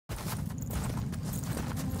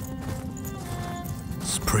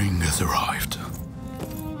Spring has arrived.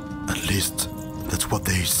 At least, that's what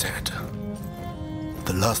they said.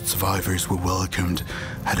 The last survivors we welcomed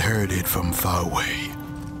had heard it from far away.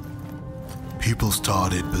 People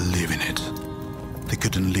started believing it. They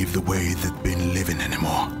couldn't live the way they'd been living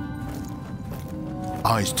anymore.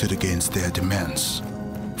 I stood against their demands,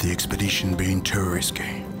 the expedition being too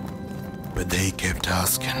risky. But they kept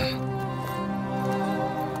asking.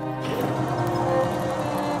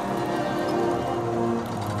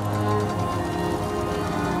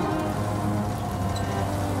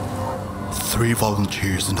 Three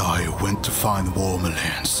volunteers and I went to find warmer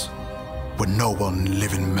lands, where no one in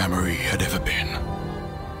living memory had ever been.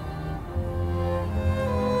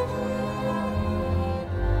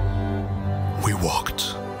 We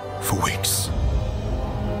walked for weeks.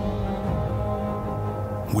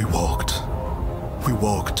 We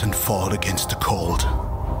walked and fought against the cold.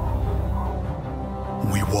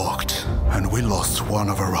 We walked and we lost one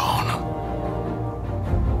of our own.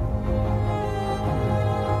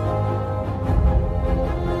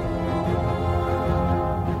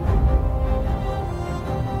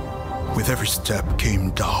 With every step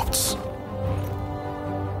came doubts.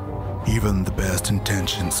 Even the best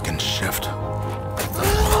intentions can shift.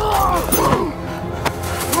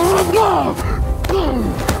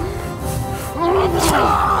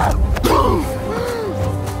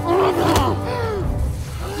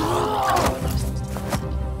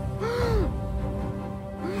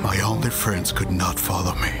 My only friends could not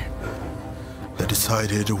follow me. They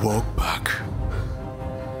decided to walk back.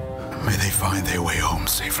 May they find their way home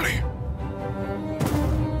safely.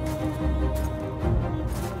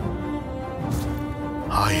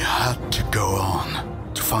 I had to go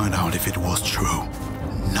on to find out if it was true.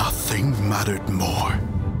 Nothing mattered more.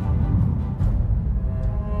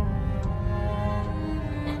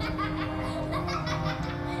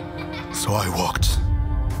 So I walked,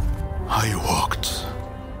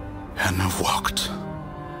 and I walked.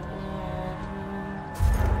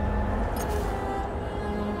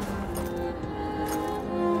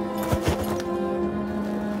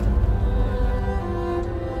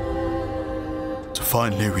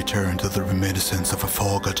 Finally return to the reminiscence of a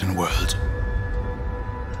forgotten world.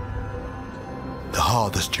 The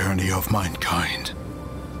hardest journey of mankind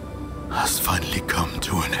has finally come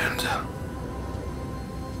to an end.